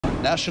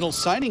National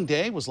Signing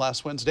Day was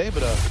last Wednesday,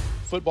 but a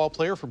football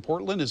player from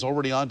Portland is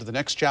already on to the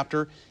next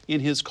chapter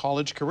in his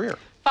college career.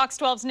 Fox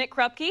 12's Nick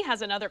Krupke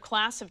has another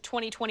class of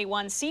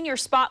 2021 senior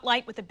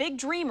spotlight with a big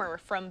dreamer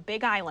from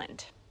Big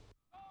Island.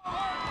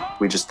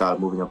 We just thought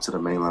moving up to the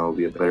mainland would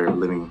be a better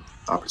living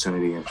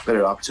opportunity and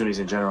better opportunities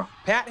in general.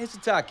 Pat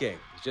Hisatake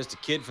is just a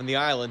kid from the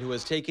island who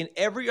has taken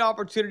every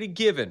opportunity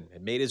given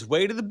and made his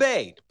way to the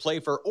Bay to play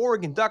for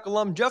Oregon Duck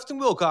alum Justin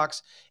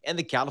Wilcox and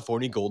the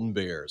California Golden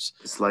Bears.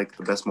 It's like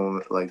the best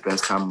moment,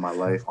 best time of my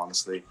life,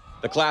 honestly.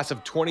 The class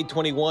of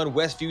 2021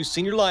 Westview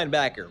senior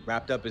linebacker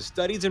wrapped up his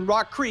studies in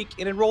Rock Creek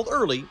and enrolled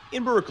early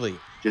in Berkeley.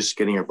 Just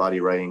getting your body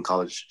right in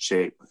college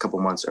shape a couple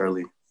months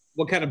early.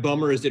 What kind of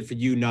bummer is it for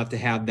you not to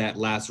have that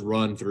last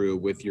run through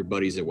with your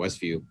buddies at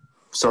Westview?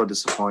 So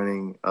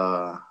disappointing.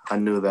 I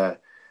knew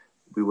that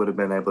we would have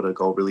been able to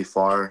go really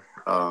far,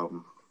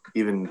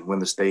 even win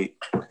the state.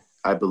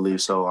 I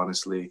believe so,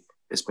 honestly.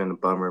 It's been a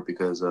bummer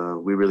because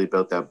we really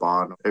built that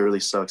bond. It really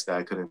sucks that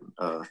I couldn't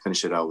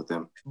finish it out with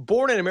them.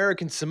 Born in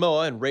American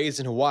Samoa and raised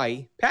in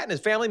Hawaii, Pat and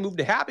his family moved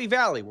to Happy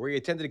Valley, where he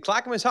attended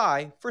Clackamas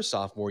High for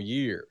sophomore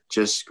year.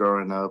 Just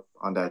growing up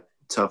on that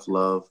tough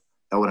love,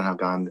 I wouldn't have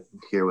gotten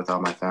here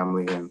without my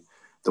family and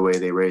the way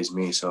they raised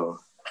me, so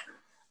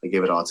I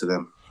gave it all to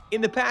them.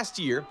 In the past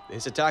year, the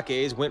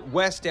Hisatakes went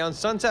west down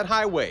Sunset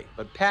Highway,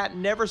 but Pat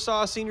never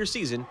saw a senior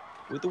season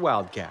with the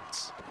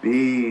Wildcats.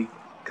 Be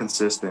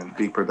consistent,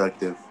 be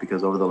productive,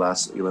 because over the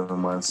last 11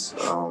 months,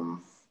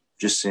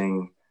 just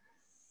seeing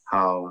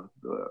how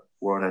the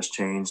world has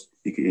changed,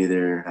 you could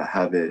either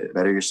have it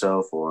better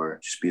yourself or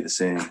just be the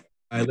same.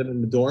 I live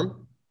in the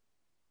dorm?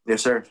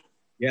 Yes, sir.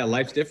 Yeah,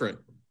 life's different.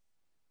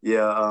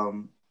 Yeah,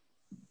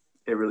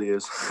 it really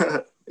is.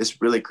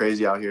 It's really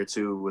crazy out here,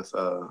 too, with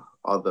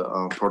all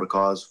the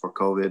protocols for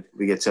COVID.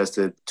 We get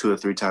tested 2 or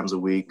 3 times a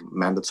week,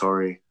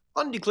 mandatory.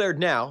 Undeclared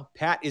now,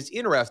 Pat is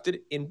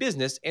interested in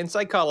business and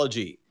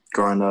psychology.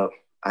 Growing up,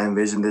 I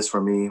envisioned this for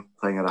me,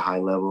 playing at a high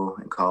level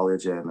in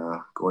college and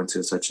going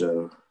to such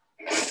a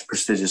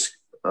prestigious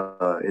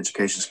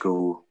education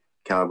school,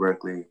 Cal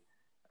Berkeley.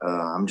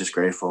 I'm just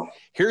grateful.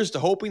 Here's to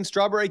hoping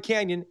Strawberry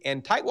Canyon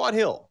and Tightwad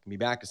Hill can be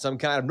back to some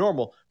kind of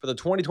normal for the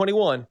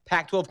 2021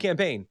 Pac-12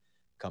 campaign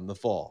come the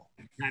fall.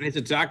 Pat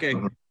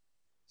Hisatake,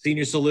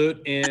 senior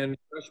salute and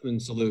freshman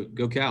salute.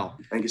 Go Cal.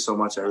 Thank you so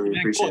much. I really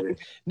appreciate it.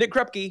 Nick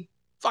Krupke,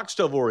 Fox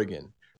 12 Oregon.